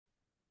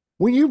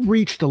When you've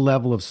reached a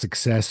level of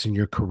success in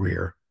your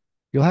career,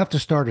 you'll have to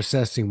start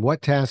assessing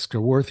what tasks are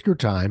worth your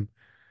time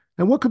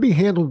and what could be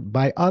handled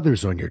by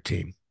others on your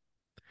team.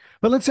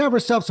 But let's have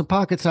ourselves a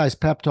pocket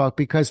sized pep talk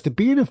because to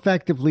be an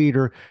effective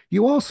leader,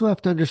 you also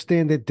have to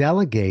understand that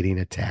delegating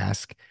a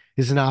task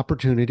is an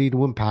opportunity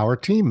to empower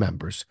team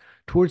members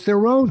towards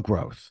their own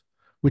growth,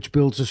 which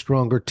builds a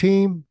stronger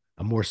team,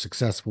 a more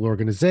successful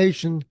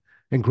organization,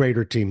 and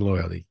greater team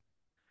loyalty.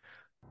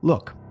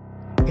 Look,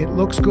 it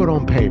looks good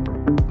on paper,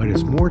 but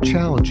it's more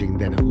challenging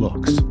than it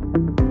looks.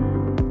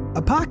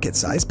 A Pocket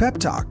Sized Pep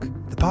Talk,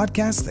 the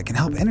podcast that can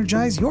help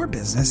energize your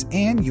business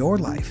and your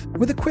life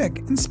with a quick,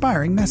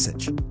 inspiring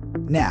message.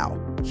 Now,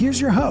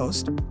 here's your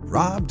host,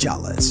 Rob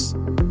Jollis.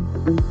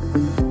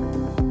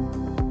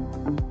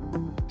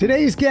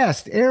 Today's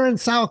guest, Aaron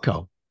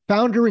Salko,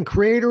 founder and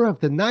creator of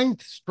the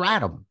Ninth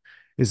Stratum,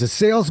 is a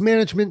sales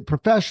management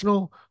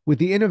professional with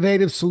the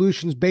innovative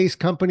solutions-based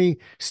company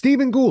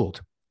Stephen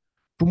Gould.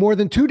 For more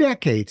than 2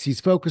 decades, he's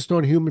focused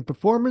on human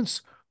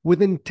performance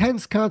with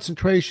intense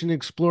concentration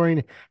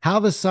exploring how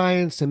the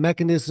science and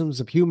mechanisms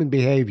of human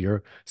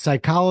behavior,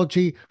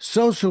 psychology,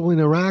 social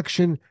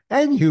interaction,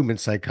 and human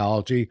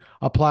psychology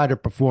apply to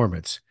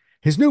performance.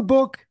 His new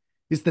book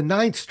is The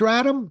Ninth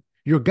Stratum,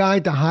 Your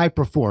Guide to High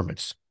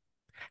Performance.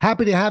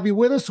 Happy to have you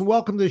with us and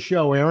welcome to the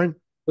show, Aaron.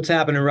 What's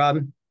happening,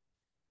 Rob?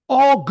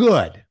 All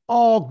good,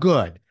 all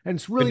good. And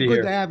it's really good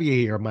to hear. have you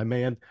here, my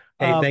man.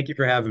 Hey, thank you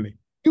for having me.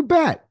 You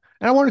bet.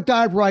 And I want to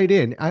dive right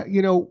in.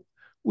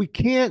 We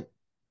can't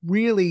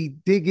really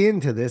dig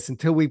into this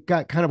until we've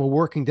got kind of a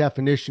working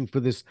definition for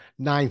this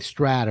ninth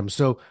stratum.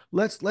 So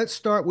let's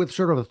start with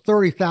sort of a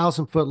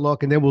 30,000-foot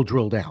look, and then we'll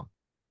drill down.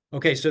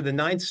 Okay, so the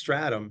ninth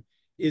stratum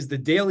is the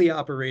daily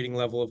operating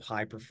level of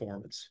high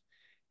performance.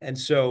 And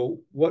so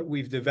what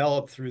we've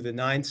developed through the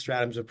 9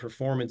 stratums of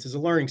performance is a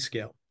learning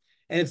scale.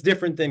 And it's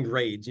different than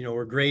grades,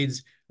 where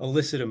grades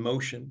elicit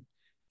emotion,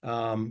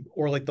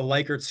 or like the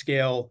Likert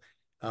scale,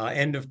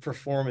 end of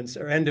performance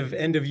or end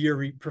of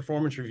year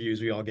performance reviews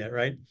we all get,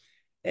 right?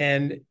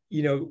 And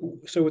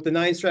so what the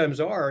 9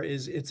 stratums are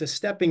is it's a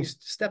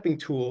stepping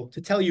tool to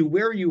tell you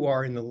where you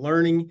are in the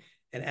learning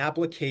and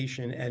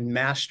application and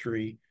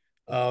mastery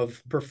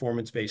of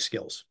performance-based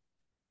skills.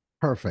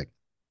 Perfect.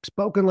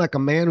 Spoken like a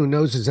man who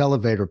knows his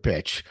elevator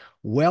pitch.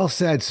 Well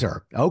said,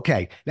 sir.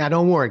 Okay, now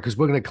don't worry because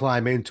we're going to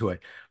climb into it.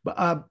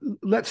 But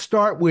let's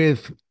start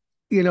with,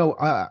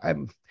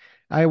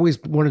 I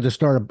always wanted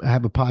to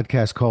have a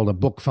podcast called A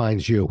Book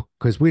Finds You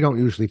because we don't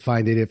usually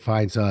find it, it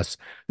finds us.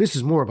 This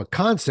is more of a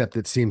concept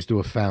that seems to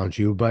have found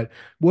you, but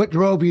what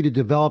drove you to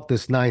develop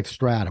this ninth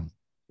stratum?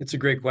 It's a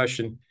great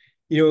question.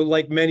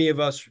 Like many of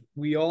us,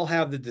 we all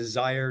have the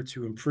desire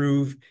to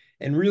improve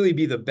and really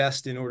be the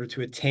best in order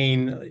to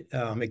attain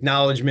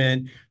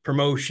acknowledgement,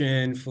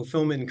 promotion,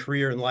 fulfillment in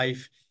career and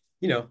life,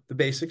 the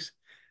basics.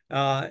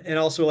 And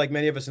also, like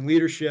many of us in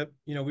leadership,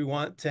 we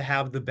want to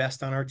have the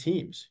best on our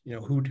teams,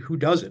 who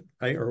doesn't,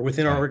 right? Or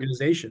within our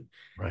organization.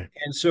 Right.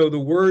 And so the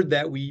word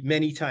that we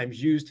many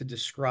times use to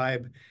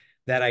describe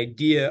that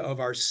idea of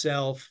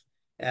ourself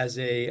as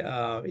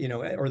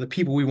or the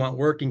people we want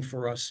working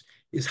for us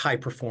is high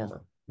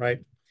performer, right?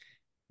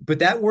 But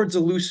that word's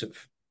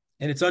elusive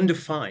and it's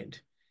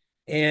undefined.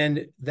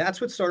 And that's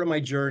what started my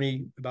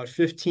journey about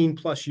 15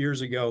 plus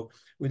years ago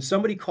when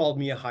somebody called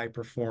me a high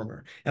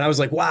performer. And I was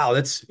like, wow,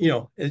 that's,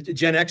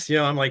 Gen X,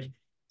 I'm like,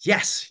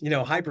 yes,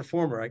 high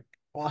performer,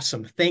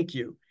 awesome, thank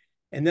you.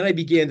 And then I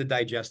began to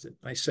digest it.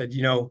 I said,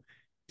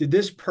 did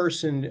this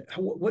person,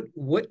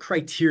 what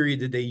criteria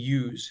did they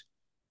use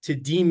to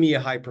deem me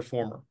a high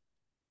performer?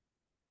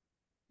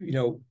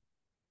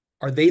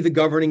 Are they the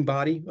governing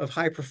body of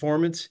high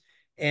performance?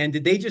 And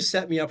did they just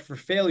set me up for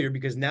failure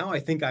because now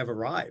I think I've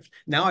arrived?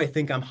 Now I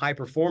think I'm high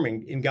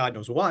performing in God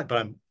knows what,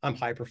 but I'm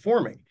high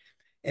performing.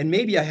 And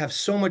maybe I have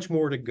so much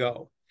more to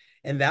go.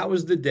 And that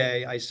was the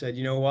day I said,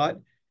 you know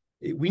what?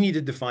 We need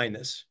to define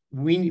this.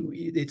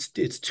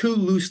 It's too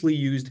loosely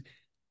used.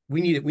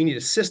 We need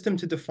a system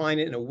to define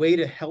it and a way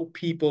to help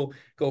people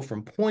go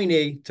from point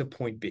A to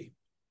point B.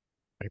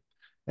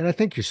 And I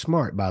think you're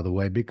smart, by the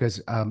way,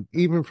 because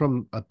even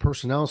from a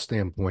personnel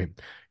standpoint,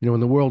 in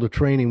the world of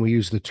training, we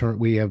use the term,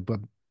 we have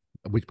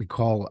which we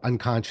call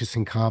unconscious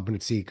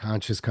incompetency,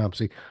 conscious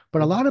competency.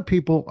 But a lot of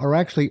people are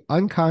actually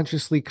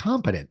unconsciously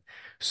competent.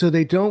 So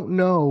they don't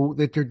know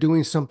that they're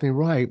doing something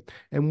right.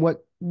 And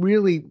what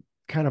really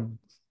kind of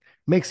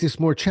makes this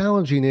more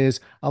challenging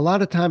is a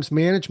lot of times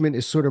management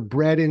is sort of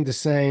bred into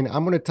saying,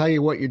 I'm going to tell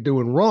you what you're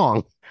doing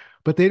wrong,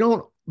 but they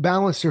don't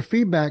balance their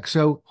feedback.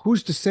 So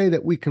who's to say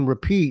that we can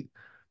repeat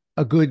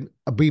a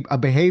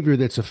behavior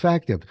that's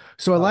effective?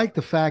 So I like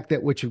the fact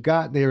that what you've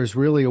got there is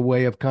really a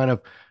way of kind of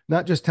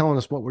not just telling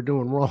us what we're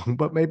doing wrong,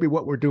 but maybe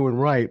what we're doing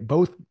right.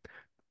 Both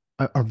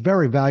are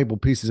very valuable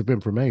pieces of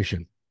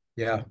information.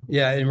 Yeah.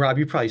 Yeah. And Rob,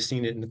 you've probably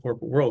seen it in the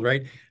corporate world,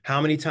 right?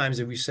 How many times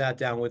have we sat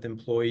down with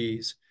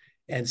employees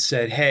and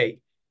said, hey,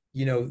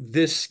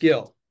 this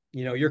skill,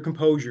 your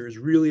composure is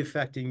really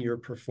affecting your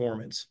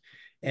performance.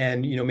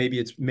 And, maybe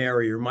it's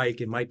Mary or Mike,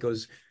 and Mike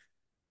goes,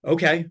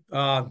 okay,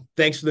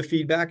 thanks for the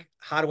feedback.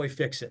 How do I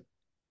fix it?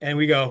 And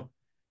we go,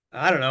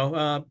 I don't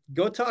know.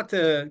 Go talk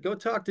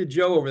to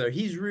Joe over there.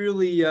 He's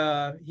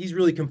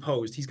really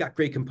composed. He's got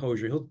great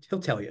composure. He'll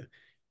tell you.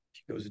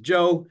 She goes to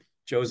Joe.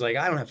 Joe's like,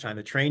 I don't have time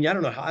to train you. I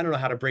don't know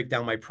how to break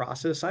down my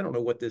process. I don't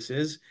know what this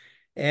is.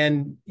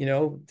 And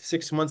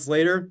 6 months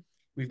later,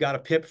 we've got a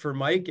PIP for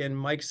Mike, and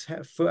Mike's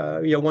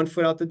 1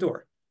 foot out the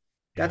door.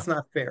 Yeah. That's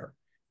not fair.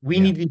 We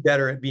Yeah. need to be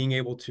better at being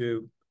able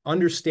to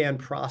understand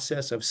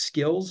process of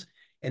skills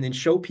and then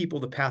show people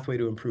the pathway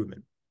to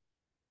improvement.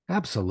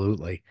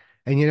 Absolutely.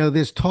 And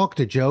this talk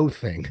to Joe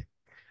thing.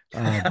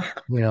 You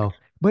know,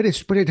 but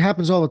it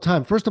happens all the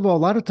time. First of all, a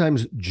lot of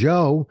times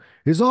Joe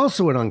is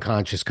also an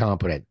unconscious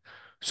competent.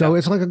 So Yep.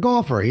 it's like a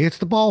golfer. He hits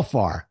the ball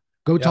far.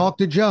 Go Yep. talk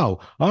to Joe.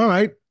 All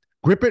right,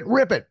 grip it,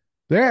 rip it.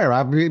 There.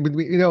 I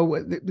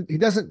mean, he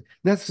doesn't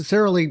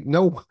necessarily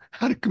know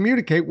how to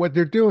communicate what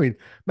they're doing.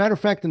 Matter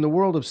of fact, in the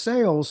world of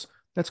sales,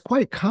 that's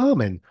quite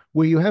common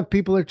where you have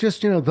people that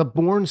just, the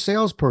born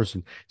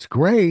salesperson. It's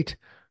great,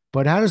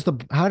 but how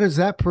does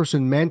that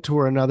person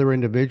mentor another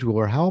individual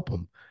or help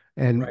them?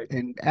 And Right.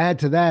 and add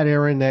to that,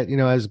 Aaron, that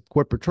as a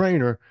corporate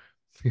trainer,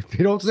 if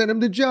you don't send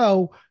him to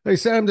Joe, they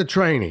send him to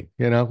training.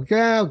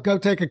 Yeah, go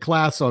take a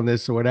class on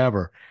this or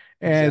whatever.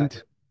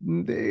 And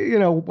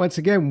Exactly. once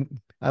again,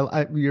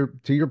 to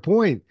your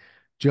point,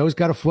 Joe's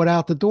got a foot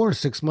out the door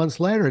 6 months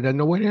later, doesn't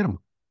know what hit him.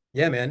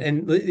 Yeah, man.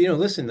 And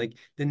listen, like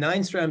the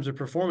 9 strands of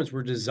performance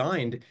were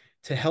designed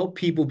to help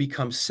people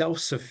become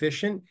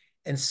self-sufficient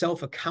and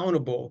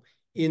self-accountable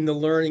in the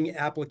learning,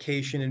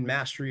 application, and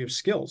mastery of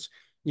skills.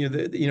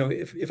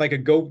 If I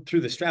could go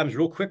through the stratums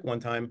real quick one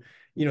time,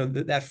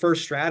 that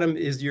first stratum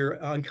is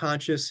your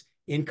unconscious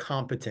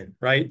incompetent,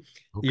 right?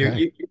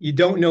 Okay. You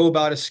don't know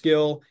about a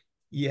skill,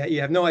 you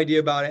have no idea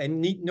about it,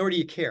 and nor do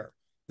you care.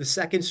 The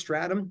second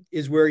stratum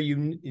is where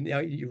you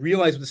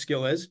realize what the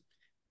skill is,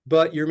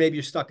 but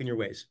you're stuck in your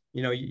ways.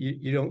 You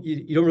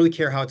don't really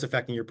care how it's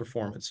affecting your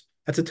performance.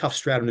 That's a tough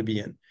stratum to be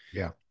in.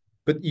 Yeah.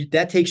 But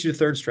that takes you to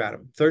third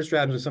stratum. Third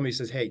stratum is when somebody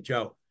says, "Hey,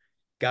 Joe,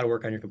 got to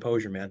work on your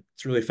composure, man.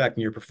 It's really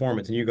affecting your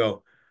performance." And you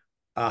go,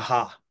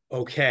 "Aha,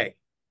 okay,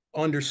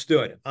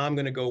 understood. I'm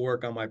going to go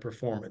work on my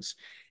performance."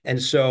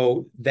 And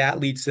so that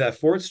leads to that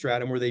fourth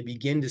stratum where they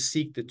begin to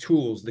seek the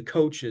tools, the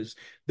coaches,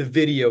 the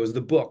videos,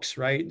 the books,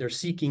 right? They're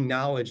seeking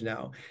knowledge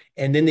now.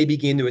 And then they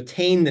begin to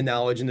attain the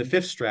knowledge in the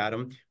fifth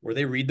stratum where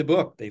they read the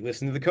book, they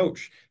listen to the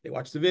coach, they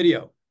watch the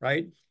video,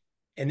 right?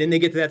 And then they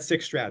get to that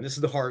sixth stratum. This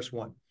is the hardest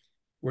one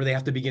where they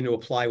have to begin to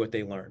apply what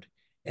they learned.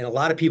 And a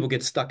lot of people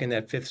get stuck in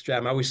that fifth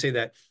stratum. I always say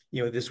that,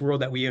 this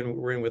world that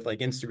we're in with like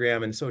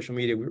Instagram and social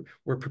media,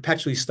 we're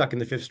perpetually stuck in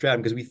the fifth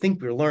stratum because we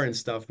think we're learning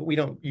stuff, but we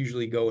don't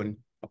usually go and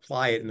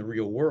apply it in the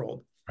real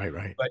world. Right.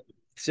 Right. But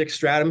sixth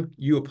stratum,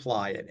 you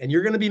apply it and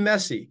you're going to be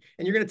messy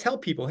and you're going to tell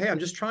people, "Hey, I'm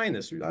just trying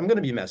this. I'm going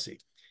to be messy."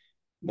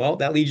 Well,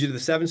 that leads you to the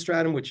seventh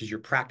stratum, which is you're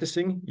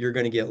practicing. You're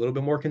going to get a little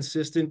bit more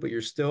consistent, but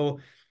you're still,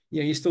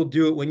 you still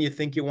do it when you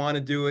think you want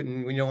to do it.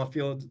 And when you don't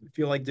feel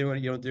like doing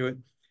it, you don't do it.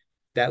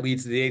 That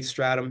leads to the eighth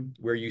stratum,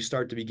 where you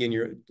start to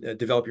begin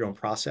develop your own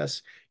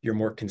process. You're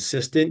more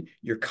consistent.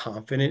 You're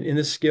confident in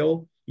the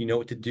skill. You know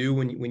what to do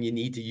when you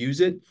need to use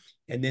it.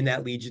 And then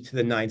that leads you to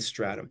the ninth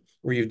stratum,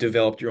 where you've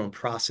developed your own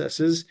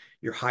processes.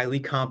 You're highly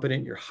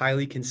competent. You're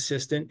highly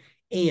consistent.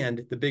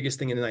 And the biggest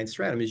thing in the ninth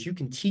stratum is you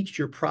can teach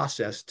your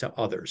process to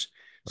others.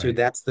 So Right.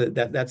 that's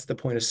the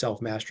point of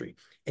self-mastery.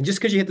 And just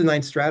because you hit the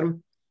ninth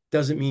stratum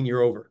doesn't mean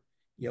you're over.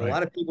 A Right.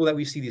 lot of people that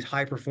we see, these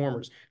high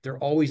performers, they're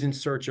always in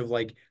search of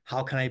like,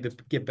 how can I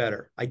get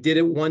better? I did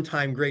it one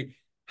time, great.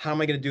 How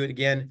am I going to do it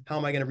again? How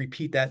am I going to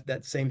repeat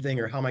that same thing,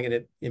 or how am I going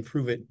to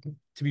improve it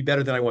to be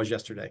better than I was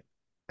yesterday?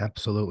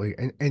 Absolutely.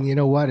 And you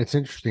know what? It's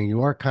interesting.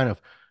 You are kind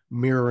of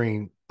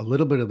mirroring a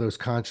little bit of those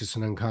conscious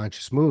and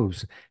unconscious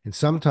moves. And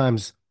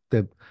sometimes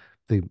the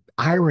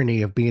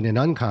irony of being an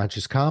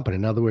unconscious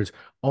competent, in other words,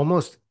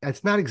 almost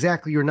it's not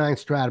exactly your ninth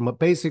stratum, but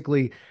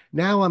basically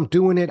now I'm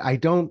doing it.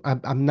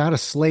 I'm not a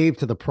slave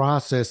to the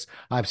process.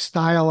 I've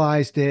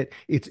stylized it.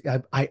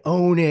 I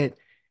own it.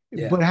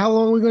 Yeah, But how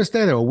long are we going to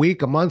stay there? A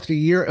week, a month, a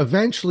year?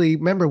 Eventually,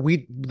 remember,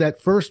 that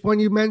first one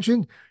you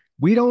mentioned,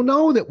 we don't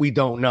know that we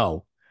don't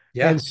know.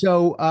 yeah, And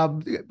so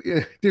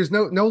there's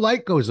no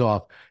light goes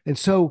off. And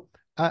so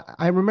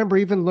I remember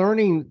even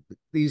learning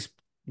these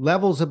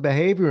levels of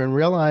behavior and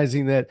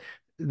realizing that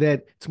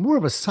it's more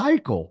of a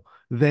cycle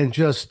than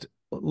just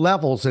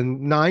levels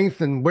and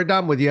ninth and we're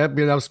done with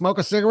you. Smoke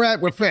a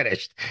cigarette, we're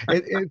finished.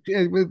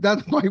 It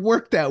doesn't quite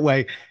work that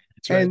way.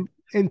 that's right.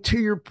 And to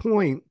your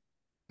point,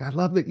 I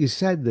love that you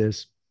said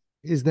this,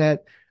 is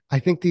that I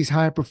think these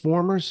high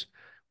performers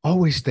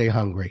always stay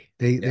hungry.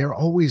 Yeah, they're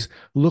always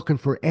looking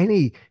for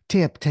any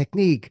tip,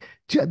 technique,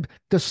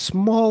 the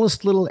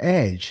smallest little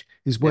edge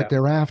is what yeah,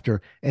 they're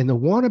after. And the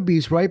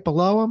wannabes right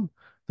below them,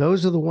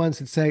 those are the ones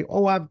that say,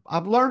 "Oh,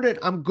 I've learned it.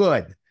 I'm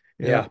good."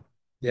 You yeah, know,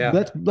 yeah.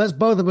 let's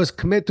both of us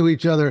commit to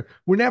each other.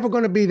 We're never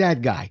going to be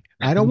that guy.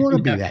 I don't want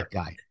to be that Never.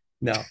 guy.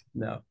 No,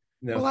 no,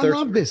 no. Well, I Thirst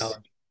love for this.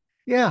 knowledge.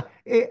 Yeah,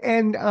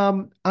 and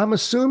I'm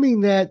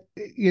assuming that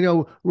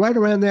right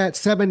around that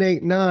 7,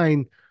 8,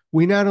 9,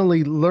 we not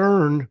only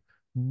learn,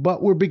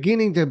 but we're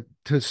beginning to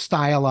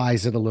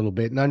stylize it a little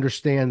bit and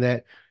understand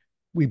that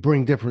we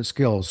bring different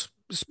skills.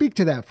 Speak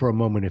to that for a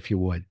moment, if you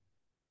would.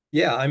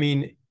 Yeah, I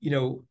mean,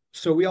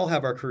 so we all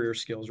have our career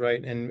skills,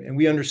 right? And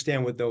we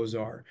understand what those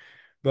are.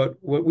 But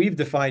what we've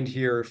defined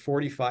here are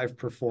 45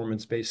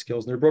 performance-based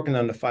skills, and they're broken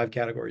down into five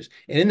categories.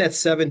 And in that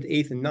seventh,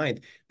 eighth, and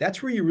ninth,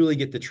 that's where you really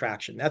get the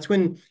traction. That's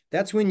when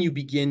you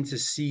begin to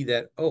see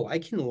that, oh, I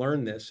can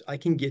learn this, I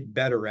can get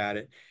better at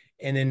it.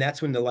 And then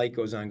that's when the light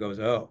goes on, goes,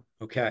 oh,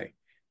 okay,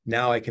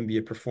 now I can be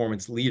a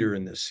performance leader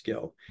in this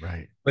skill.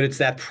 Right. But it's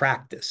that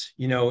practice,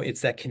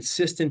 it's that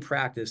consistent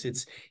practice.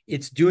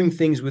 It's doing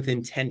things with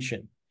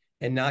intention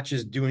and not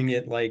just doing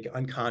it like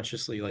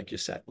unconsciously, like you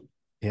said.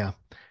 Yeah.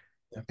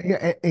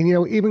 Yeah.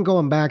 And, even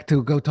going back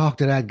to go talk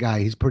to that guy,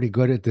 he's pretty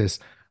good at this.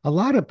 A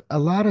lot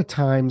of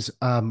times,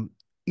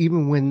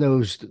 even when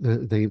those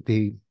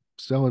the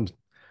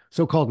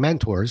so-called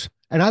mentors,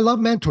 and I love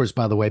mentors,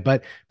 by the way,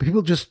 but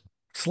people just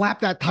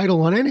slap that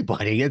title on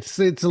anybody. It's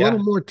a little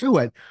Yeah. more to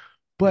it. Yeah.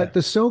 But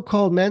the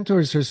so-called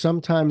mentors are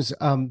sometimes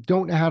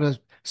don't know how to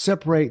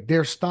separate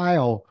their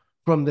style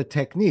from the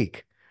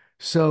technique. Yeah.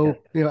 So,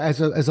 as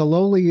a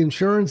lowly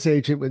insurance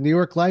agent with New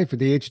York Life at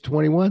the age of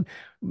 21,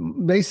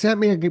 they sent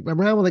me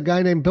around with a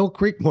guy named Bill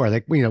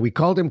Creekmore. We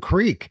called him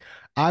Creek.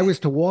 I was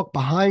to walk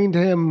behind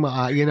him.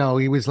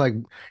 He was like,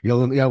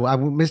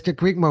 Mr.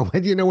 Creekmore,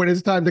 when do you know when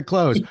it's time to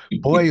close?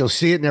 Boy, you'll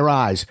see it in their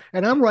eyes.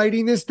 And I'm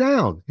writing this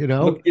down,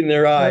 Look in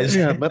their eyes.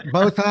 Yeah, but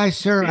both eyes,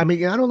 sir. I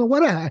mean, I don't know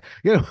what am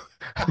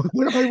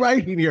I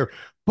writing here?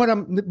 But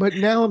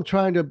now I'm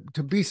trying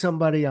to be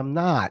somebody I'm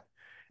not.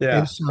 And Yeah.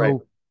 Right.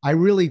 so I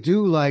really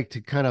do like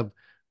to kind of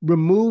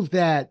remove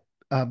that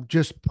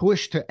just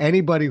push to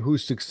anybody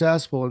who's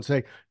successful and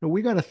say, no,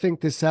 we got to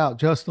think this out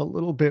just a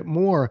little bit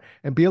more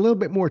and be a little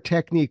bit more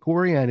technique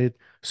oriented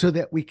so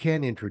that we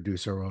can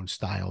introduce our own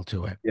style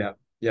to it. Yeah.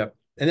 Yeah.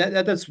 And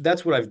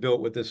that's what I've built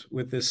with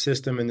this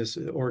system and this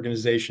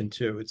organization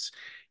too.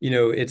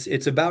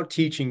 It's about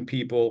teaching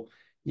people,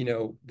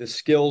 the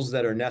skills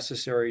that are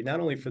necessary, not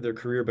only for their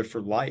career, but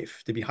for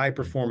life, to be high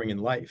performing in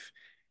life.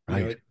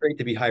 Right. It's great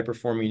to be high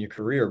performing in your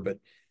career, but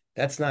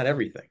that's not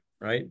everything,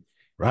 right? And,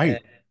 Right.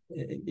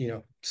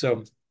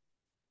 so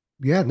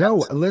Yeah,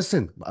 no,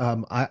 listen,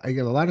 I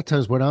get a lot of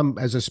times when I'm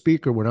as a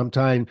speaker, when I'm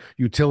tying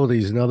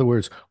utilities, in other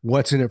words,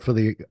 what's in it for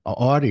the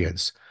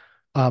audience,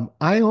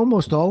 I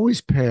almost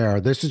always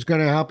pair this is going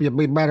to help you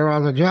be better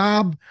on the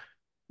job,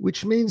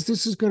 which means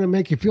this is going to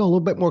make you feel a little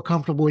bit more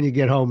comfortable when you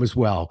get home as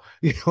well.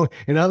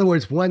 In other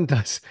words, one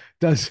does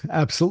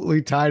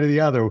absolutely tie to the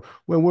other.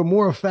 When we're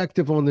more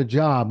effective on the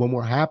job, when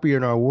we're happier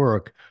in our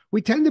work,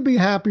 we tend to be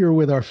happier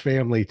with our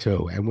family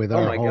too, and with oh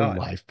our my home God.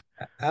 life.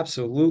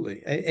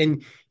 Absolutely.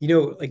 And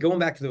like going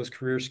back to those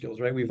career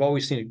skills, right? We've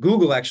always seen it.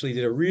 Google actually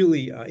did a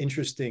really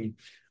interesting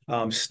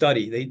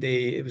study.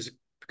 It was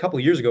a couple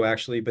of years ago,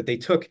 actually, but they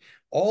took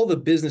all the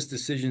business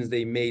decisions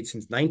they made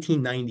since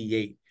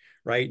 1998,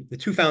 right? The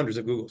two founders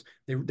of Google's,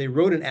 they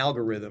wrote an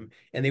algorithm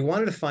and they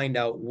wanted to find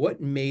out what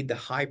made the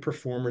high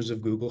performers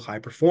of Google high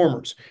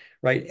performers,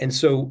 right? And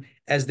so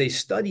as they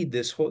studied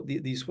these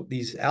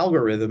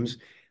algorithms,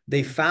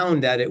 they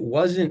found that it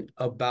wasn't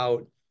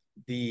about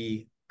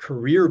the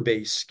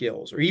career-based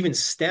skills or even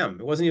STEM.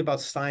 It wasn't even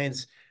about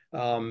science,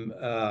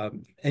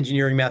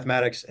 engineering,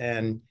 mathematics,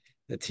 and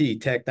the T,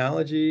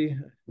 technology.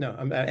 No,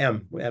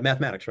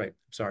 mathematics, right?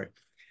 Sorry.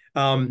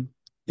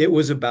 It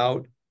was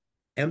about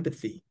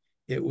empathy.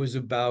 It was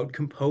about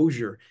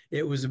composure.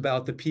 It was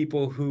about the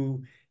people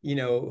who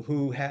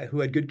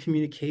had good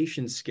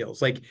communication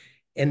skills.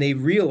 And they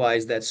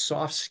realized that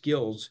soft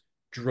skills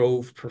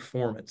drove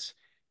performance.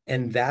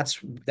 And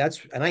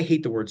and I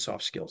hate the word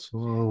soft skills.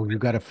 Oh, you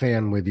got a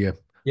fan with you. I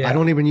Yeah.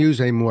 don't even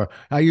use anymore.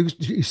 You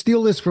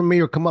steal this from me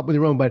or come up with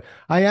your own, but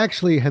I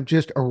actually have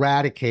just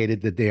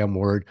eradicated the damn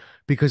word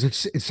because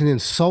it's an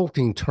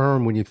insulting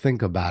term when you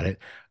think about it.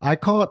 I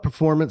call it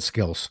performance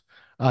skills.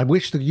 I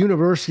wish the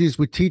universities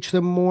would teach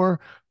them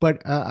more,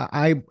 but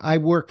I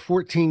worked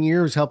 14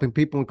 years helping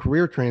people in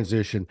career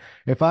transition.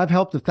 If I've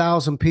helped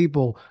 1,000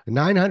 people,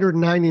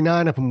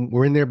 999 of them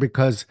were in there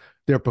because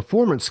their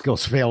performance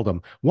skills failed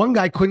them. One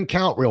guy couldn't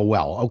count real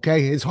well.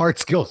 Okay, his hard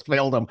skills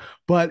failed him,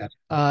 but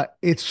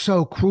it's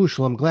so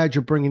crucial. I'm glad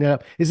you're bringing it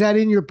up. Is that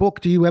in your book?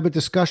 Do you have a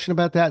discussion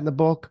about that in the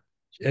book?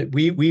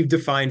 We've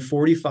defined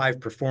 45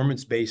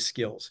 performance-based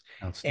skills,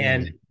 and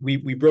Outstanding.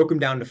 we broke them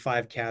down to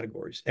five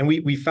categories. And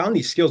we found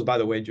these skills, by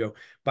the way, Joe,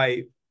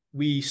 by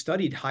we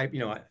studied high,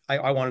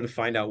 I wanted to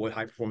find out what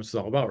high performance is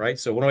all about, right?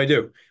 So what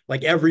do?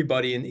 Like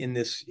everybody in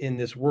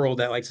this world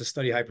that likes to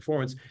study high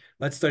performance,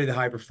 let's study the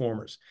high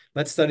performers.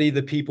 Let's study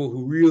the people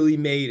who really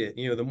made it,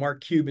 the Mark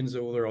Cubans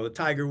over there, or the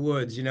Tiger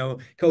Woods,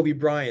 Kobe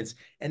Bryant's.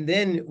 And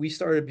then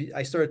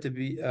I started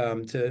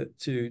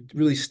to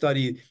really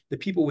study the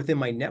people within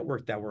my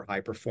network that were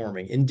high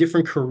performing in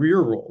different career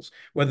roles,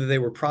 whether they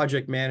were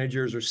project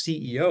managers or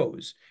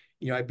CEOs.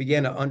 I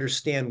began to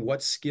understand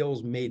what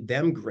skills made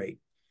them great.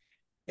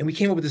 And we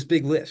came up with this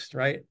big list,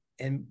 right?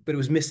 But it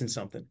was missing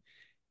something.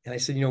 And I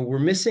said, we're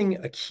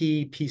missing a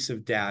key piece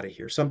of data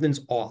here.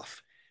 Something's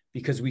off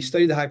because we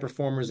studied the high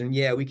performers and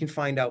yeah, we can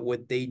find out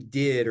what they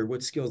did or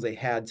what skills they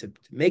had to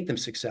make them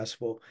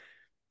successful.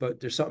 but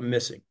there's something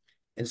missing.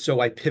 And so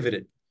I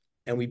pivoted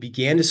and we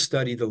began to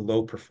study the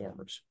low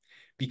performers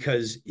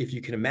because if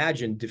you can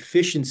imagine,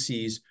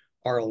 deficiencies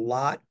are a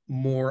lot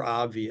more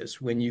obvious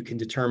when you can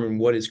determine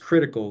what is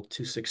critical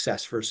to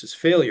success versus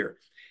failure.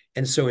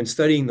 And so in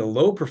studying the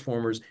low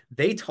performers,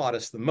 they taught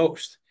us the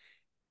most.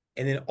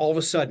 And then all of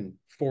a sudden,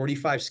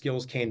 45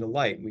 skills came to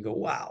light. And we go,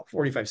 wow,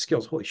 45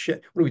 skills. Holy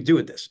shit. What do we do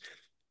with this?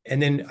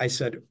 And then I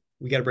said,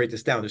 we got to break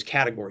this down. There's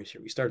categories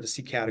here. We started to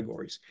see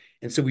categories.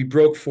 And so we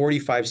broke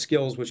 45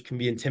 skills, which can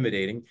be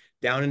intimidating,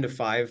 down into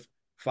five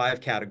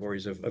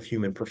categories of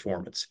human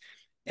performance.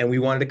 And we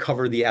wanted to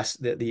cover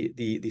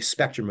the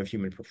spectrum of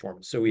human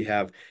performance. So we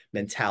have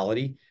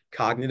mentality,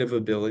 cognitive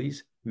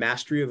abilities,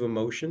 mastery of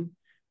emotion,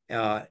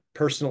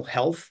 personal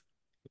health,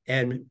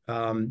 and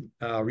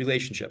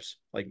relationships,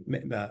 like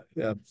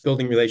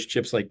building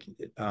relationships, like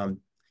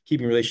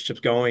keeping relationships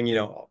going,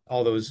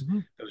 all those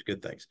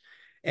good things.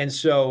 And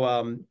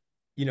so,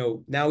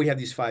 now we have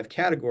these five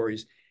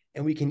categories,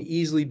 and we can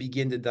easily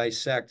begin to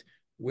dissect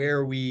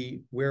where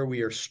we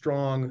are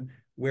strong,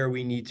 where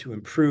we need to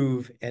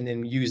improve, and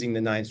then using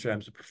the 9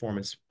 Stratoms of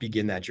performance,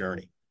 begin that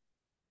journey.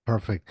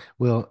 Perfect.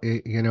 Well,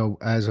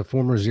 as a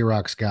former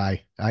Xerox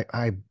guy,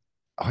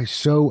 I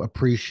so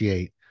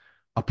appreciate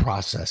a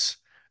process.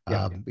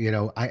 Yeah.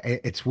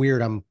 It's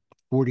weird. I'm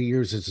 40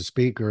 years as a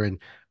speaker, and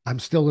I'm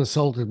still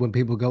insulted when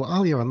people go,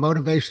 "Oh, you're a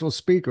motivational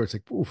speaker." It's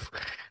like, oof.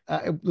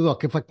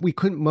 Look, if we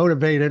couldn't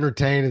motivate,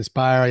 entertain,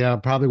 inspire, I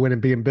probably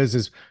wouldn't be in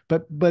business.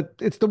 But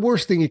it's the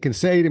worst thing you can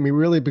say to me,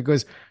 really,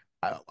 because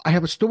I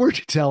have a story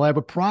to tell. I have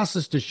a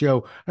process to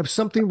show. I have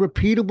something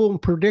repeatable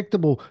and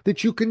predictable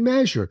that you can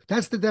measure.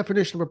 That's the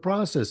definition of a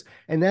process,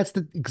 and that's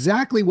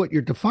exactly what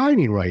you're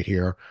defining right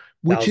here,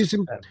 which is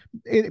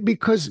 1,000%.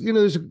 because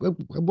there's a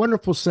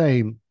wonderful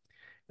saying.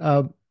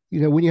 Uh,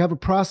 when you have a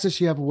process,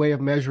 you have a way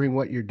of measuring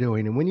what you're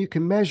doing. And when you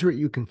can measure it,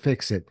 you can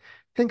fix it.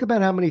 Think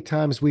about how many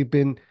times we've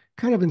been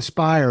kind of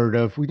inspired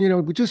of, we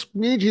just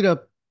need you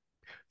to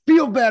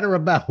feel better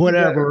about You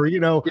better. whatever,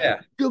 Yeah.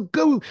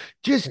 go,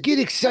 just get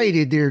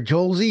excited there,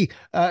 Jolsey.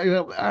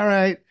 All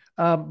right.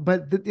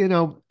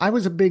 I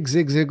was a big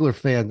Zig Ziglar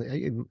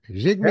fan.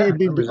 Zig Yeah. made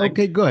me, Remember Zig?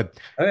 okay, good.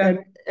 Oh, yeah.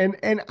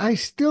 And I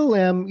still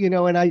am,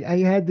 and I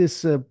had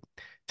this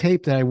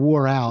tape that I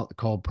wore out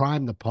called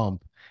Prime the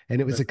Pump, and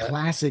it was a Okay.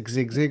 classic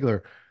Zig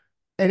Ziglar.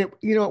 And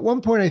at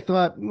one point I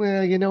thought,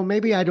 well,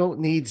 maybe I don't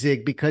need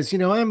Zig because,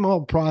 I'm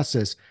all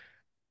process.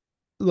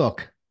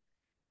 Look,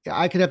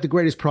 I could have the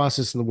greatest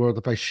process in the world.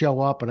 If I show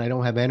up and I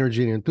don't have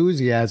energy and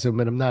enthusiasm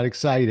and I'm not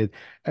excited,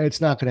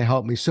 it's not going to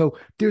help me. So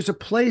there's a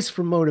place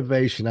for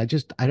motivation. I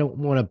don't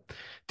want to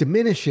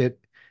diminish it,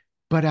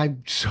 but I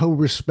so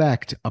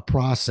respect a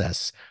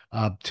process.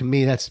 To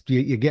me, that's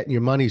you're getting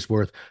your money's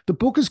worth. The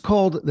book is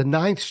called The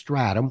Ninth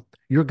Stratum,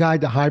 Your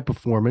Guide to High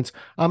Performance.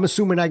 I'm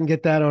assuming I can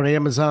get that on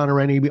Amazon or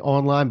any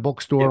online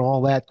bookstore, Yep.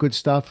 all that good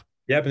stuff.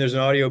 Yep. And there's an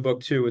audio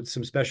book too with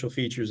some special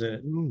features in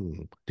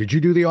it. Did you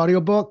do the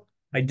audiobook?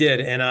 I did.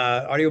 And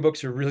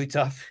audiobooks are really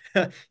tough.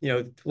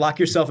 Lock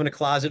yourself in a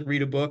closet,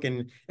 read a book,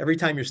 and every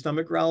time your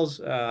stomach growls,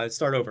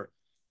 start over.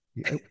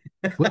 Yeah.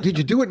 What did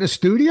you do it in the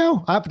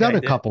studio? I've Yeah, done I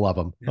a did. couple of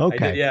them. I did.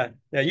 Okay. Yeah.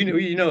 Yeah.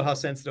 You know how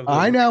sensitive those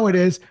I are. know it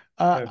is.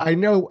 Yeah. I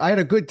know I had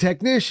a good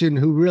technician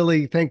who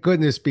really, thank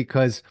goodness,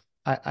 because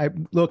I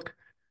look,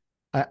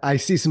 I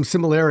see some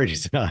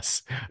similarities in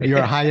us. You're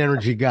a high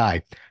energy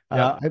guy.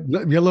 Yep.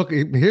 You look,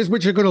 here's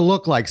what you're going to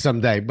look like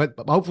someday, but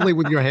hopefully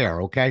with your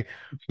hair, okay?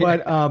 Yeah.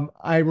 But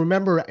I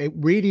remember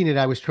reading it.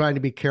 I was trying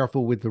to be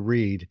careful with the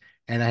read,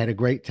 and I had a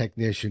great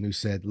technician who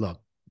said,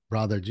 "Look,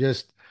 brother,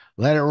 just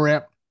let it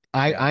rip.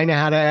 Yeah. I know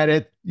how to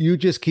edit. You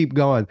just keep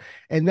going."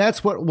 And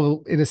that's what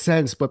will, in a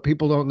sense, but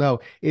people don't know.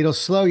 It'll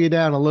slow you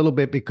down a little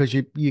bit because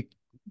you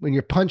when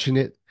you're punching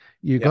it,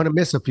 you're Yeah. going to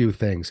miss a few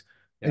things.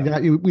 And Yeah.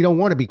 we don't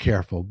want to be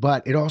careful,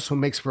 but it also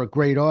makes for a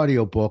great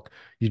audio book.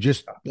 You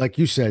just, like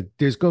you said,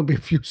 there's going to be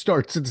a few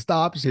starts and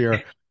stops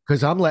here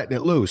because I'm letting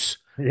it loose.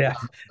 Yeah.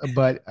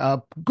 But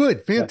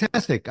good, Yeah.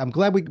 fantastic. I'm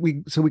glad we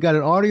got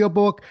an audio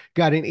book,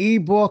 got an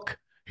ebook.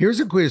 Here's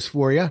a quiz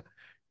for you.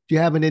 Do you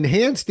have an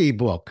enhanced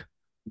ebook?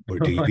 Or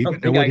do you I even don't know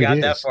think I what it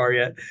got that is? far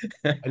yet.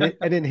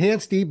 An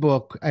enhanced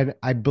ebook, and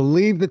I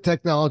believe the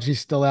technology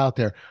is still out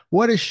there.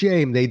 What a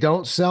shame they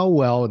don't sell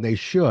well, and they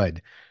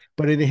should.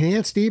 But an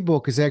enhanced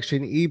ebook is actually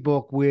an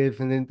ebook with,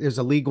 and then there's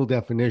a legal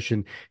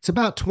definition. It's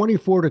about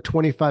 24 to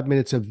 25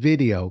 minutes of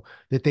video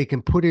that they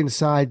can put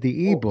inside the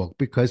Cool. ebook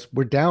because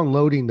we're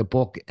downloading the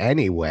book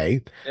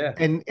anyway. Yeah.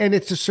 And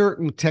it's a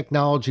certain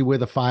technology where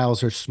the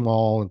files are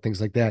small and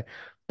things like that.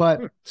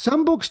 But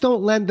some books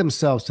don't lend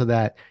themselves to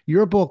that.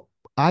 Your book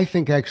I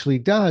think actually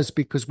does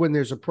because when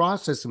there's a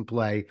process in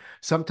play,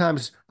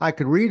 sometimes I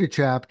could read a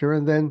chapter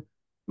and then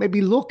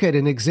maybe look at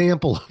an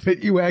example of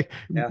it.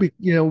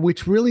 Yeah.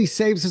 Which really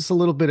saves us a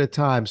little bit of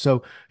time.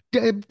 So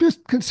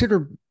just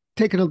consider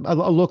taking a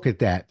look at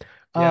that.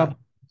 Yeah.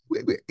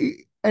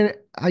 And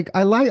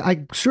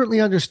I certainly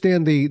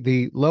understand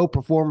the low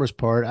performers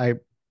part. I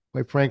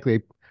quite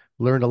frankly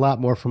learned a lot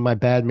more from my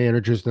bad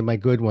managers than my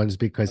good ones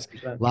because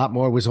a 100%. lot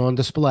more was on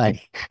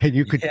display and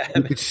you could Yeah.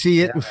 you could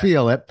see it Yeah, and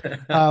feel it.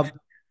 man. Uh,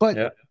 but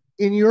Yeah.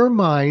 in your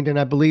mind, and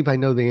I believe I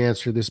know the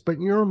answer to this, but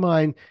in your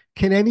mind,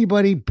 can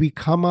anybody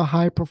become a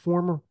high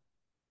performer?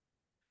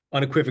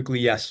 Unequivocally,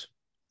 yes.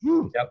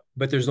 Hmm. Yep.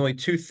 But there's only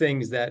two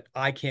things that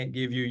I can't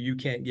give you, you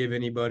can't give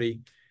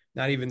anybody,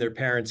 not even their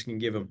parents can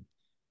give them.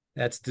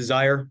 That's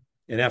desire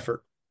and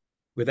effort.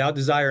 Without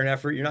desire and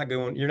effort, you're not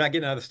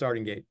getting out of the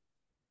starting gate.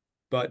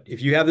 But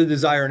if you have the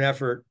desire and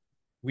effort,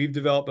 we've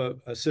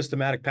developed a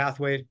systematic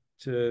pathway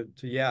to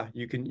yeah,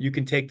 you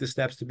can take the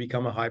steps to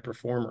become a high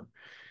performer.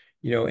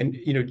 And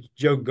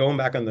Joe, going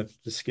back on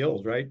the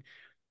skills, right?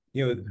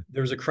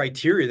 There's a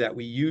criteria that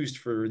we used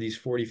for these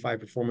 45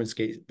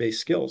 performance-based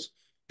skills.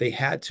 They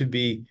had to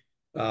be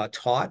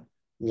taught,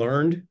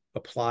 learned,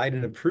 applied,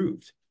 and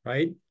improved,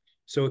 right?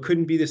 So it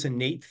couldn't be this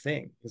innate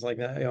thing. It's like,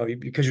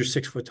 because you're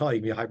 6 foot tall, you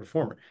can be a high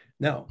performer.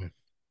 No,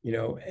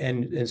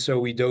 and so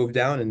we dove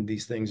down in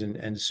these things,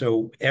 and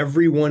so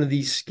every one of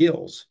these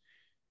skills,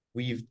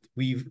 we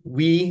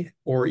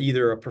or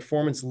either a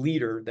performance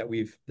leader that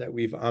we've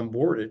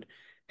onboarded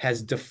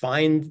has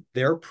defined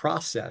their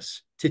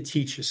process to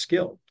teach a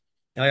skill.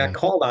 And I got Right.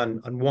 called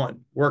on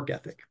one, work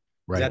ethic, because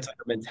Right. that's our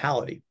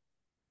mentality.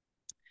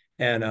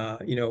 And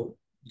do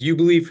you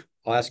believe?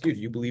 I'll ask you. Do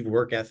you believe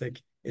work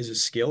ethic is a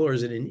skill, or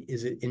is it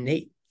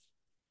innate?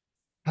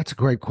 That's a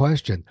great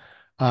question.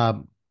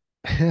 Um,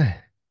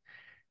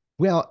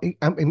 well,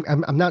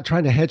 I'm not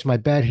trying to hedge my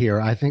bet here.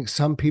 I think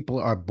some people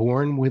are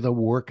born with a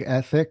work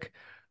ethic,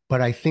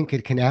 but I think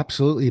it can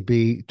absolutely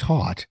be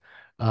taught.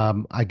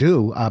 I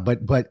do, I'm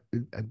going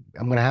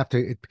to have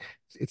to.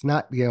 It's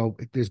not,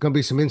 there's going to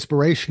be some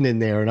inspiration in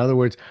there. In other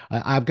words,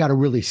 I've got to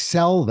really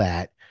sell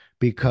that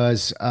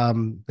because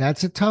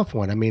that's a tough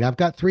one. I mean, I've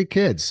got three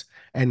kids,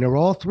 and they're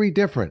all three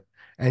different,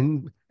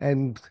 and I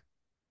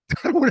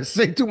don't want to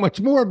say too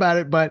much more about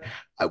it, but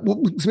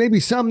maybe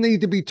some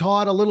need to be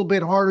taught a little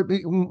bit harder,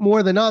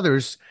 more than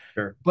others,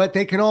 Sure. but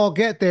they can all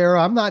get there.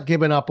 I'm not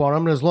giving up on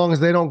them as long as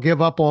they don't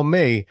give up on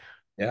me.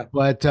 Yeah.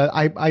 But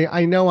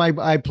I know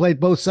I played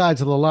both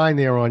sides of the line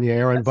there on you,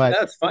 Aaron. But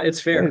That's fine. It's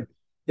fair.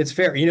 It's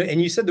fair.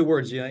 And you said the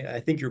words, I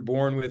think you're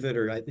born with it,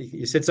 or I think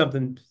you said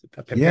something,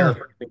 yeah,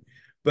 paraphrasing.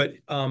 But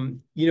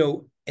and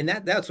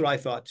that's what I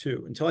thought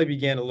too, until I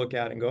began to look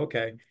at it and go,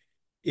 okay,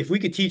 if we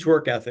could teach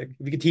work ethic,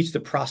 if we could teach the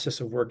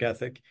process of work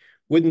ethic,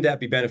 wouldn't that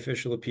be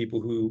beneficial to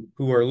people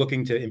who are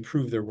looking to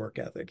improve their work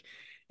ethic?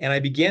 And I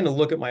began to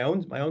look at my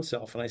own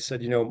self, and I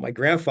said, my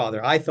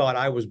grandfather, I thought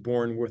I was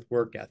born with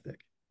work ethic,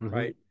 hmm,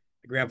 right?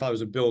 My grandfather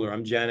was a builder.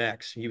 I'm Gen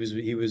X. He was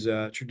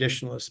a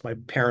traditionalist. My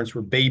parents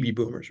were baby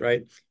boomers,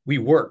 right? We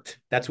worked.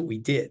 That's what we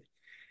did.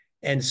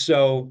 And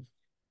so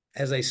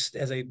as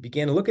I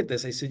began to look at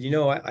this, I said,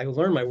 I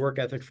learned my work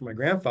ethic from my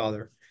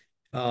grandfather,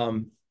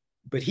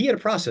 but he had a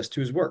process to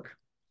his work.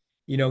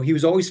 He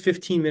was always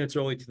 15 minutes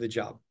early to the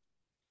job.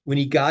 When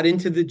he got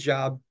into the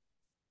job,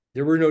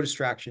 there were no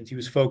distractions. He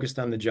was focused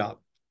on the job,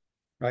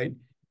 right?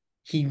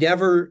 He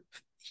never,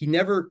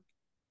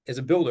 as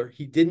a builder,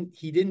 he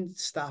didn't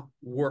stop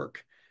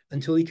work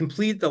until he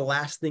completed the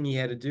last thing he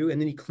had to do,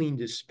 and then he cleaned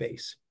his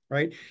space,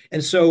 right?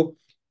 And so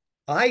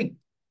I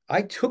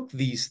I took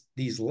these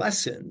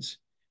lessons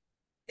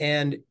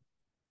and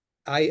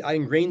I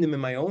ingrained them in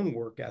my own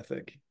work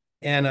ethic.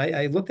 And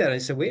I looked at it and I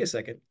said, wait a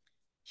second,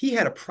 he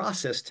had a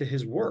process to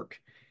his work.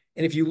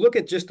 And if you look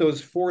at just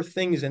those four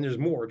things, and there's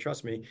more,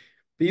 trust me,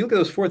 but you look at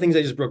those four things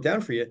I just broke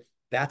down for you,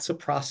 that's a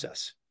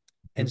process.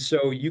 And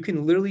so you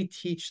can literally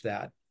teach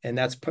that. And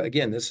that's,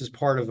 again, this is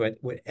part of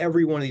what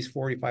every one of these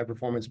 45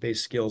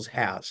 performance-based skills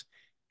has.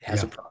 It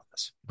has yeah. a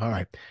process. All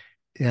right.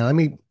 Yeah, let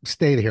me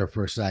stay here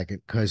for a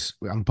second because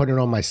I'm putting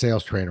on my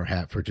sales trainer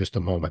hat for just a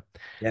moment.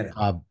 Yeah.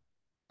 Uh,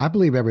 I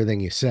believe everything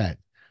you said,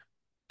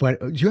 but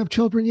do you have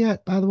children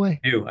yet, by the way?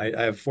 I do. I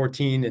have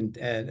 14 and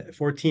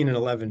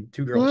 11,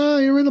 two girls.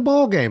 Well, you're in the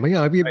ball game.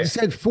 If you Right.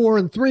 said 4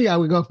 and 3, I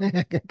would go talk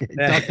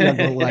to you a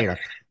little later.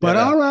 But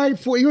Yeah. all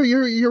right,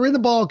 you're in the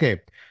ball game.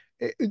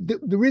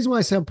 The reason why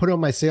I said I'm putting on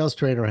my sales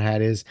trainer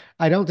hat is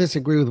I don't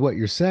disagree with what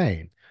you're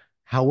saying.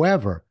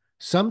 However,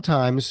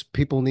 sometimes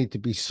people need to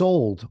be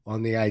sold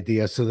on the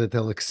idea so that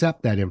they'll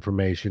accept that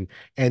information.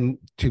 And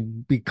to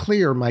be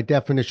clear, my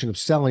definition of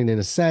selling in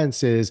a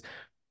sense is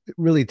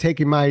really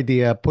taking my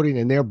idea, putting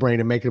it in their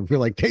brain and making them feel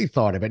like they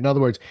thought of it. In other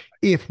words,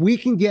 if we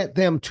can get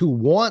them to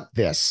want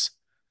this,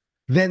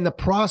 then the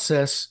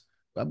process,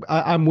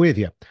 I'm with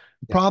you. The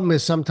Yeah. problem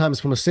is sometimes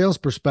from a sales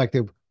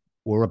perspective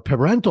or a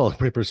parental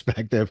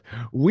perspective,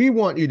 we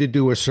want you to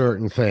do a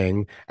certain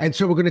thing. And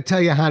so we're going to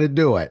tell you how to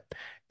do it.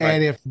 Right.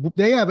 And if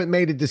they haven't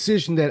made a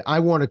decision that I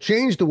want to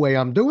change the way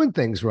I'm doing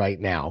things right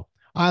now,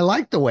 I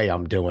like the way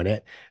I'm doing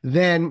it,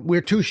 then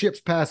we're two ships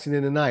passing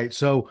in the night.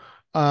 So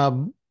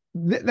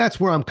that's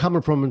where I'm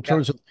coming from in Yeah.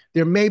 terms of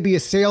there may be a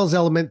sales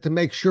element to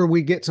make sure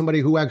we get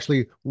somebody who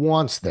actually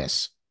wants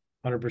this.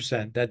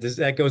 100%.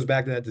 That goes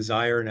back to that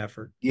desire and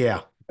effort.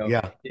 Yeah.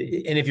 Yeah.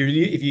 And if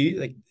you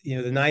like,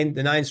 the nine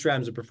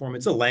stratums of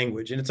performance, it's a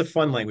language and it's a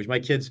fun language. My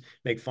kids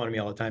make fun of me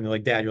all the time. They're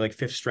like, Dad, you're like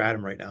fifth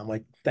stratum right now. I'm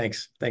like,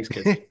 thanks,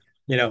 kids.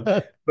 But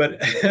but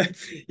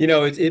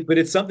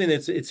it's something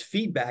it's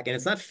feedback, and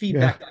it's not Yeah.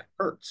 feedback that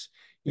hurts.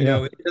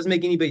 Yeah. It doesn't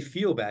make anybody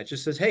feel bad. It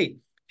just says, hey,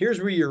 here's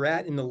where you're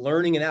at in the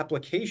learning and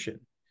application.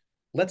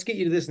 Let's get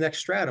you to this next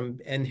stratum,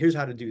 and here's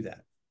how to do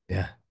that.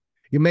 Yeah.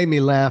 You made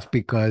me laugh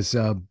because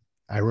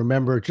I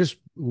remember just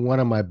one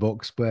of my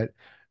books, but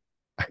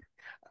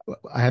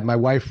I had my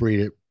wife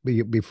read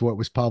it before it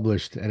was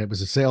published, and it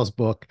was a sales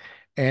book.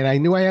 And I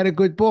knew I had a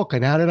good book.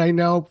 And how did I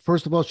know?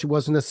 First of all, she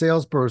wasn't a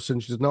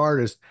salesperson; she's an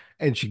artist,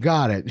 and she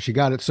got it. She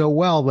got it so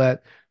well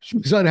that she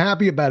was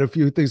unhappy about a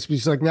few things.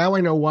 She's like, "Now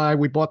I know why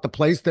we bought the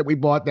place that we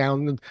bought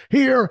down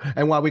here,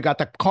 and why we got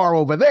the car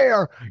over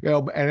there."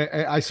 And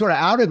I sort of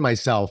outed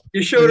myself.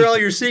 You showed her all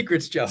your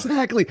secrets, Joe.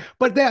 Exactly.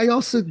 But then I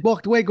also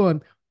walked away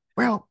going,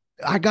 well,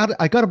 I got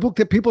a book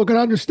that people are going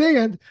to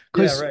understand Yeah,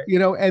 because, right.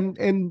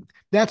 and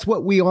that's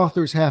what we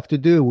authors have to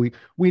do.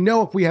 We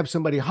know if we have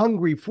somebody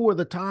hungry for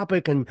the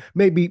topic and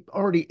maybe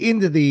already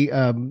into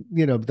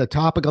the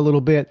topic a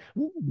little bit,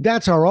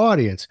 that's our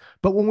audience.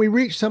 But when we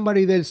reach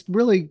somebody that's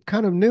really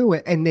kind of new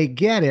and they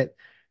get it,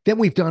 then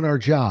we've done our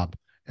job.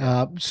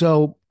 Yeah.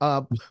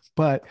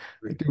 But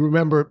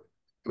remember,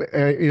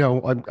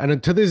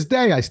 and to this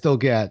day, I still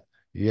get,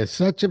 you're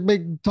such a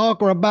big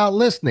talker about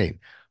listening.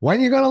 When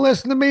are you going to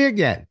listen to me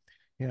again?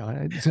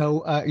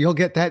 So you'll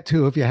get that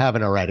too if you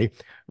haven't already.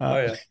 Oh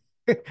Uh,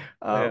 yeah.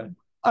 Oh, yeah.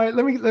 all right,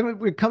 let me.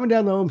 We're coming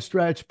down the home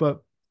stretch,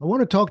 but I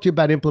want to talk to you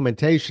about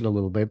implementation a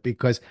little bit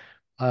because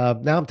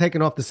now I'm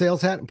taking off the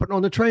sales hat and putting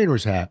on the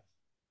trainer's hat.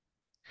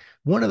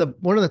 One of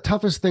the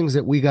toughest things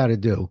that we got to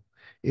do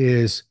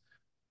is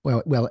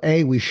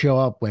A, we show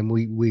up when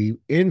we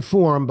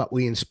inform, but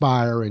we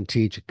inspire and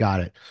teach.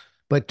 Got it.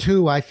 But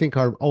two, I think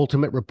our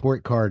ultimate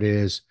report card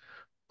is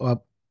uh,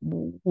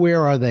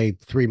 where are they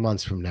 3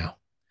 months from now?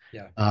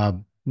 Yeah.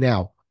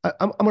 Now,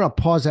 I'm going to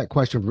pause that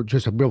question for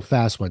just a real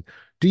fast one.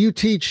 Do you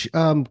teach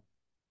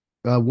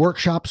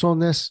workshops on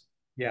this?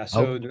 Yeah. Oh,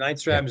 So the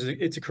ninth yeah. stratum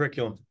it's a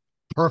curriculum. Yep.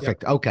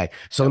 Perfect. Okay.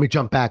 So let Yep. me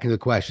jump back into the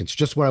questions.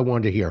 Just what I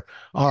wanted to hear.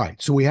 All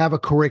right. So we have a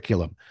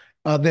curriculum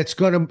that's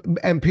going to,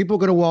 and people are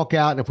going to walk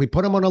out. And if we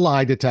put them on a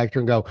lie detector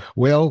and go,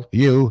 will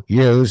you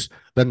use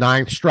the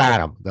ninth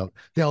stratum?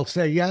 They'll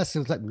say yes.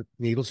 And it's like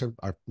needles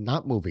are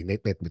not moving.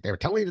 They're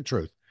telling you the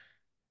truth.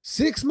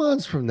 6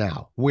 months from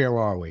now, where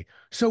are we?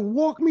 So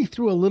walk me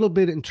through a little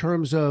bit in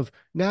terms of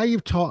now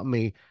you've taught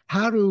me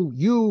how do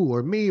you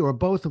or me or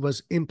both of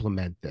us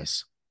implement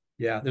this?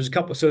 Yeah, there's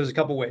a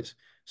couple ways.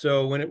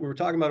 So we're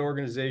talking about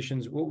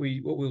organizations, what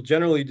we'll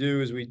generally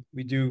do is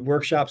we do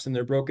workshops and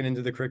they're broken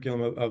into the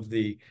curriculum of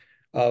the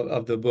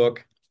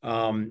book.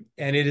 And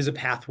it is a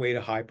pathway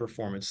to high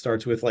performance.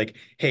 Starts with like,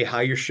 hey, how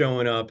you're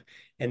showing up,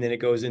 and then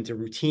it goes into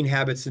routine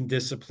habits and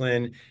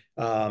discipline,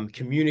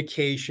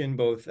 communication,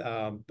 both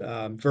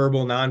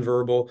verbal,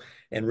 nonverbal,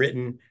 and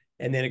written,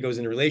 and then it goes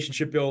into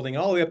relationship building,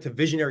 all the way up to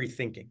visionary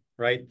thinking,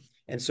 right?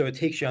 And so it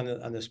takes you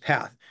on this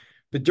path.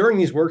 But during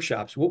these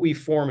workshops, what we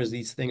form is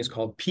these things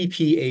called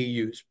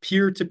PPAUs,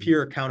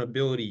 peer-to-peer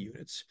accountability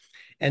units.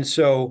 And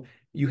so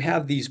you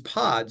have these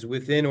pods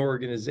within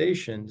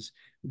organizations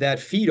that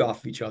feed off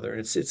of each other. And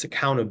it's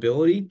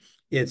accountability,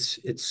 it's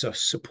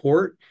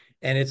support,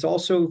 and it's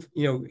also,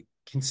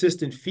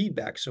 consistent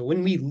feedback. So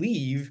when we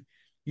leave,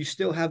 you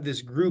still have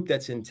this group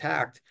that's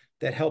intact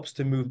that helps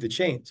to move the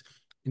chains.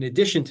 In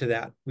addition to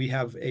that, we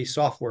have a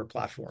software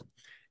platform.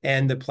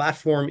 And the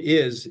platform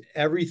is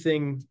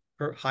everything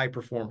high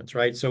performance,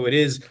 right? So it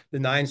is the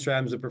 9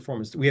 stratoms of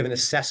performance. We have an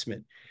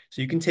assessment.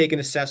 So you can take an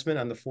assessment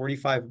on the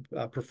 45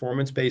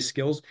 performance-based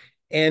skills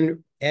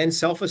and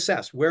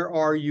self-assess. Where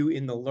are you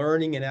in the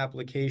learning and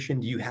application?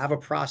 Do you have a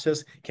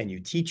process? Can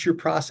you teach your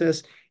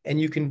process? And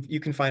you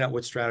can find out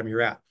what stratum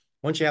you're at.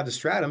 Once you have the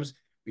stratums,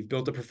 we've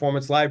built a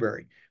performance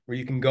library where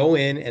you can go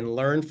in and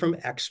learn from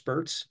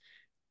experts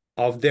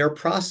of their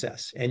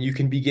process, and you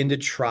can begin to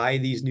try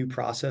these new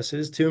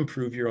processes to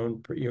improve your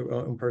own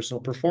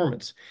personal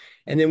performance.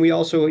 And then we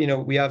also,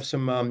 we have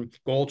some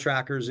goal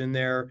trackers in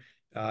there.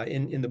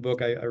 In the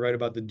book, I write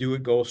about the do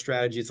it goal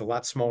strategy. It's a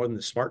lot smaller than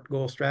the SMART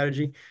goal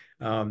strategy.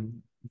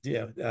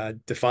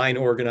 Define,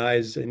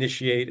 organize,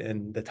 initiate,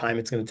 and the time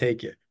it's going to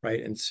take you,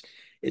 right? And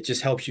it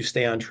just helps you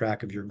stay on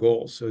track of your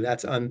goals. So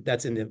that's in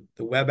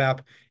the web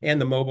app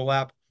and the mobile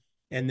app.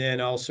 And then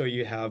also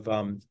you have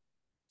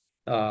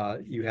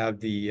you have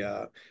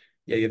the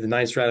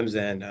 9 stratums,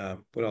 and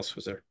what else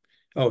was there?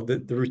 Oh,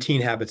 the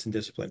routine habits and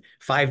discipline.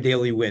 5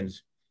 daily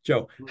wins.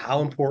 Joe,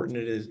 how important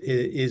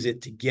is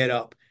it to get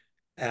up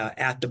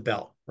at the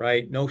bell,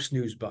 right? No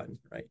snooze button,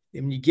 right?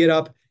 And when you get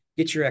up,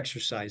 get your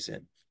exercise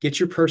in, get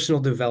your personal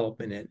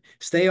development in,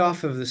 stay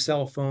off of the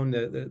cell phone,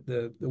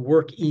 the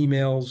work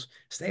emails,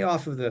 stay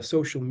off of the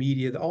social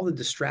media, all the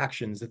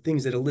distractions, the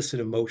things that elicit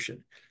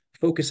emotion.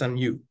 Focus on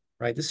you,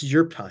 right? This is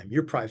your time,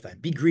 your private time.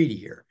 Be greedy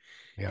here.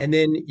 Yeah. And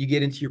then you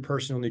get into your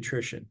personal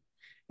nutrition.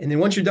 And then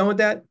once you're done with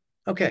that,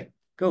 okay,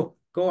 go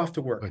off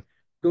to work, Good.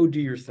 go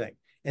do your thing.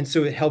 And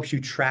so it helps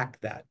you track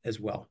that as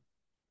well.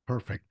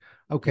 Perfect.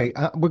 Yep. Okay,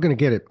 we're going to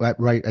get it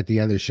right at the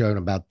end of the show in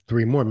about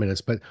 3 more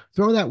minutes, but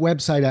throw that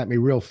website at me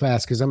real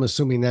fast because I'm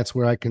assuming that's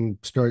where I can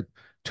start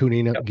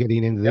tuning up, Yep.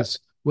 getting into Yep. this.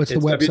 What's the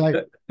It's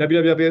website?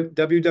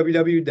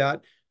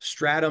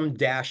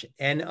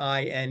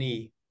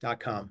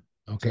 www.stratum-nine.com.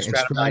 So Okay. And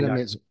Stratum Stratum 99.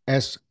 is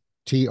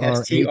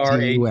Stratum.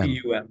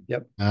 Stratum.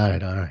 Yep. All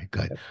right,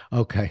 good. Yep.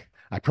 Okay.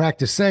 I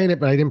practiced saying it,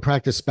 but I didn't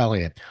practice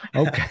spelling it.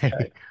 Okay.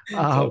 It's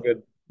Uh, all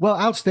good. well,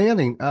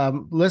 outstanding.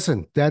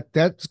 Listen,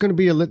 that's going to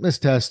be a litmus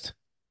test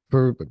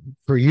for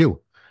for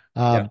you.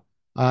 Yeah.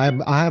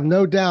 Um, I have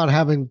no doubt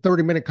having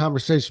 30-minute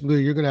conversation with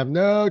you, you're going to have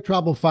no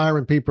trouble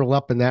firing people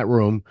up in that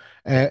room,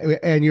 Yeah.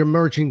 and you're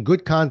merging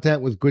good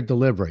content with good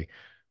delivery.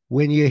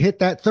 When you hit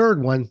that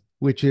third one,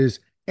 which is,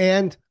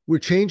 and we're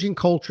changing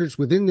cultures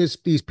within these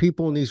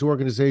people and these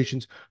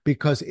organizations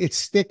because it's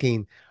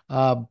sticking.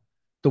 Uh,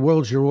 the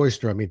world's your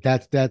oyster. I mean,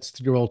 that's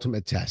your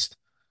ultimate test.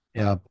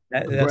 Yeah.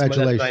 That's my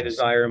Congratulations.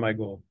 desire and my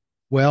goal.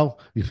 Well,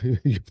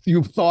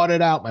 you've thought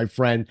it out, my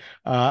friend.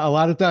 A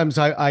lot of times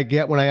I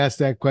get when I ask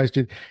that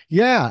question,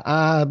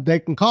 yeah, they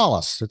can call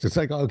us. It's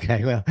like,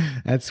 okay, well,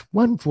 that's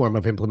one form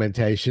of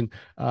implementation.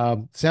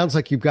 Sounds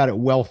like you've got it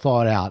well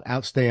thought out.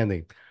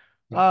 Outstanding.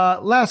 Yeah.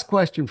 Last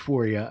question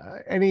for you.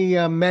 Any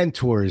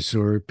mentors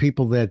or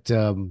people that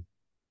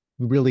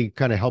really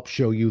kind of help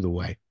show you the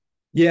way?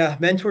 Yeah,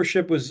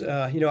 mentorship was,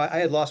 I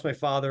had lost my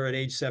father at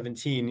age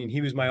 17, and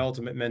he was my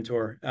ultimate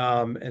mentor.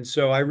 And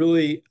so I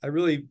really,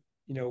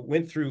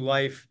 went through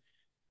life,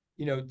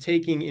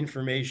 taking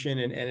information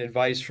and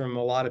advice from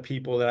a lot of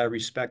people that I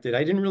respected.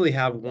 I didn't really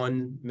have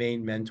one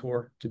main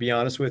mentor, to be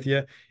honest with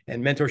you.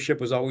 And mentorship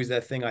was always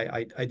that thing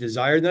I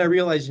desired. And then I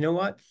realized, you know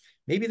what?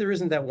 Maybe there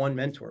isn't that one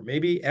mentor.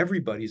 Maybe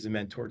everybody's a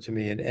mentor to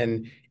me.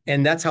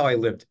 And that's how I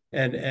lived.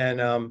 And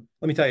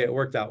let me tell you, it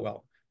worked out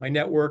well. My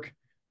network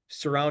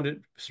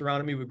surrounded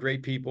me with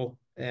great people,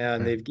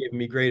 and Okay, they've given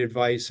me great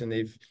advice, and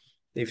they've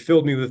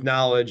filled me with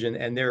knowledge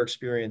and their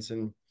experience.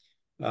 And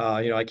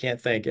I can't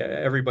thank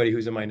everybody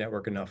who's in my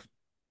network enough.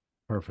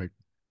 perfect.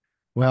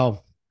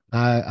 Well,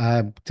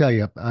 I tell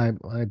you, I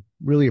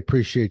really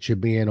appreciate you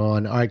being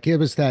on. All right,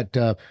 give us that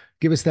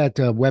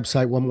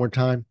website one more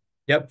time.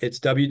 Yep, it's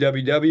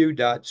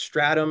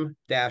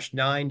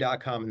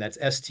www.stratum-9.com, and that's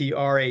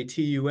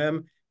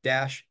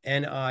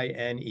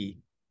Stratum-9.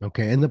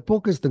 Okay, and the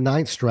book is The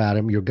Ninth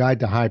Stratum, Your Guide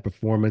to High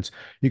Performance.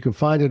 You can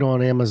find it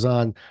on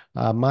Amazon.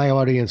 My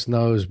audience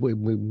knows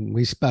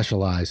we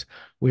specialize.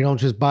 We don't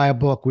just buy a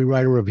book, we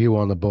write a review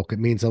on the book. It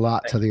means a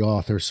lot to Thank the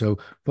author. So, you.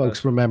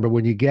 folks, remember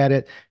when you get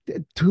it,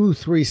 two,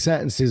 three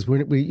sentences.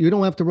 You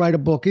don't have to write a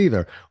book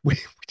either. We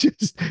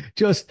just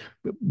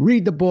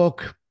read the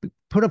book,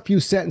 put a few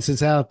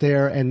sentences out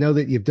there, and know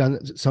that you've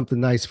done something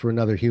nice for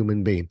another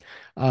human being.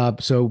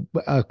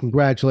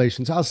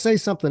 Congratulations. I'll say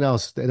something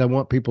else that I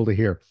want people to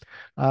hear.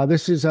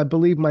 This is, I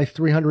believe, my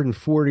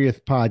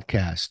 340th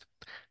podcast.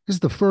 This is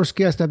the first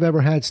guest I've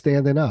ever had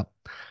standing up.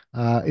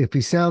 If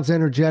he sounds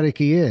energetic,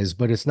 he is,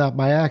 but it's not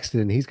by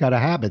accident. He's got a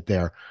habit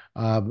there.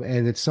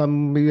 And it's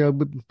some,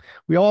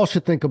 we all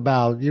should think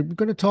about. You're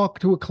going to talk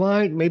to a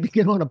client, maybe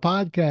get on a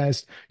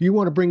podcast. You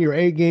want to bring your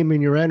A game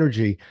and your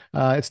energy.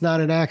 It's not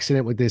an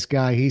accident with this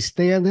guy. He's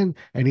standing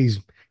and he's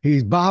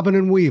bobbing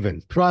and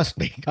weaving. Trust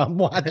me, I'm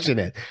watching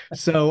it.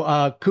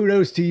 So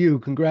kudos to you.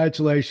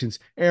 Congratulations.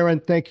 Aaron,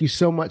 thank you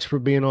so much for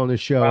being on the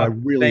show. I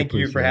Rob, really thank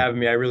you for appreciate it. having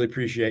me. I really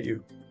appreciate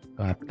you.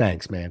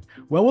 Thanks, man.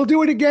 Well, we'll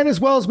do it again as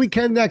well as we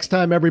can next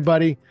time,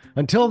 everybody.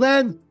 Until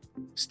then,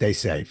 stay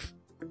safe.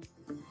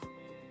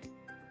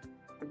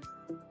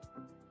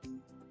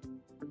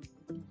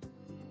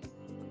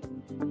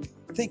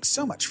 Thanks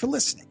so much for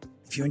listening.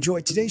 If you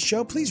enjoyed today's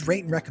show, please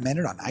rate and recommend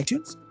it on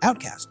iTunes,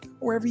 Outcast,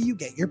 or wherever you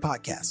get your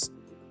podcasts.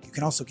 You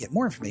can also get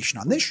more information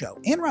on this show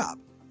and Rob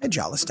at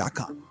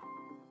jollis.com.